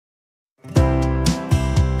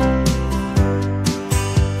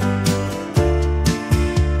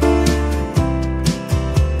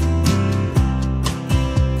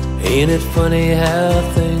Ain't it funny how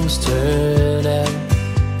things turn out?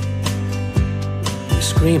 We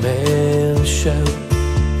scream and shout,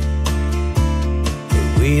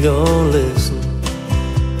 but we don't listen.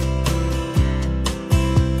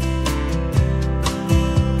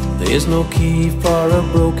 There's no key for a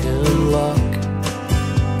broken lock.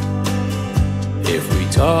 If we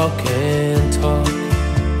talk and talk,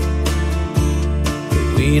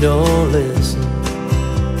 but we don't listen.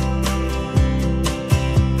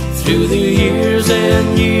 Through the years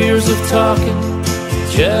and years of talking,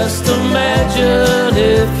 just imagine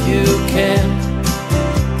if you can,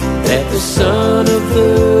 that the Son of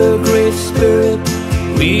the Great Spirit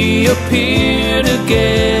reappeared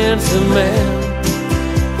again to man.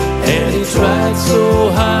 And he tried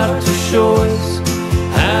so hard to show us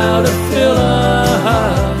how to fill our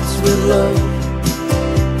hearts with love.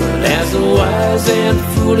 But as the wise and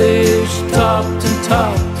foolish talked and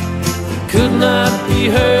talked, could not be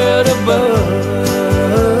heard above.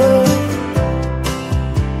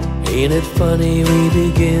 Ain't it funny we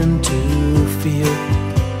begin to feel,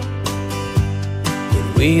 but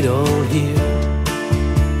we don't hear,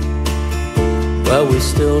 but we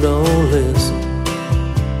still don't listen.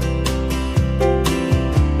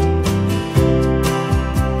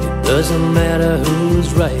 It doesn't matter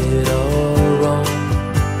who's right or wrong,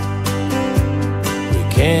 we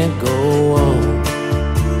can't go on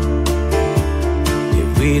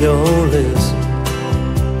we don't listen.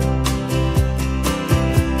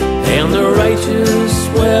 And the righteous,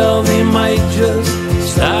 well, they might just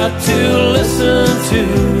start to listen to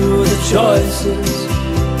the choices.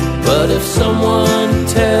 But if someone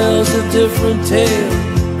tells a different tale,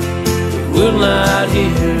 we will not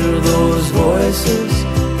hear those voices.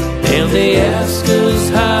 And they ask us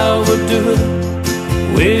how we're doing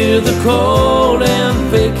with the cold and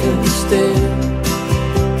vacant stare.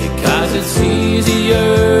 Cause it's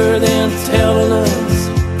easier than telling us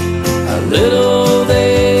how little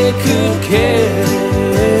they could care.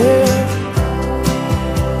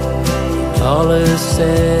 All is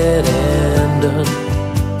said and done,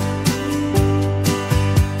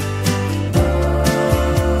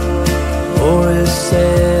 more is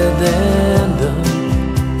said than done.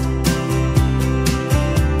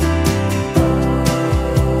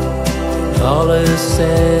 All is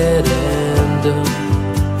said and done.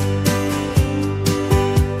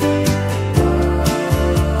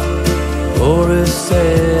 More is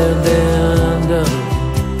said and done.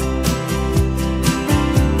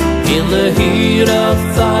 In the heat of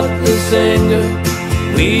thoughtless anger,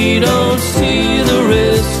 we don't see the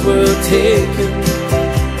risks we're taking.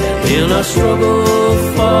 And in our struggle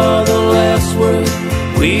for the last word,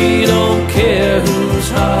 we don't care whose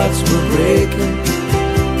hearts we're breaking.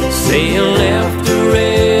 Saying after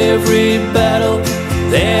every battle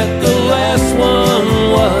that the last one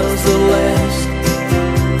was the last.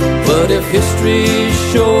 But if history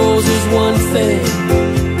shows us one thing,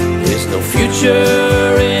 there's no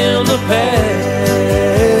future in the past.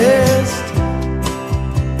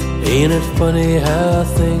 Ain't it funny how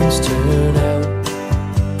things turn out?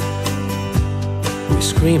 We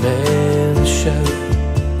scream and shout,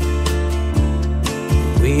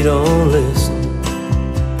 we don't listen.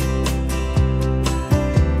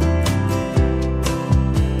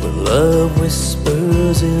 When love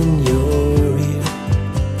whispers in your ear,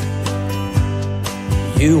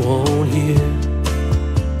 you won't hear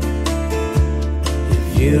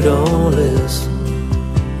if you don't listen.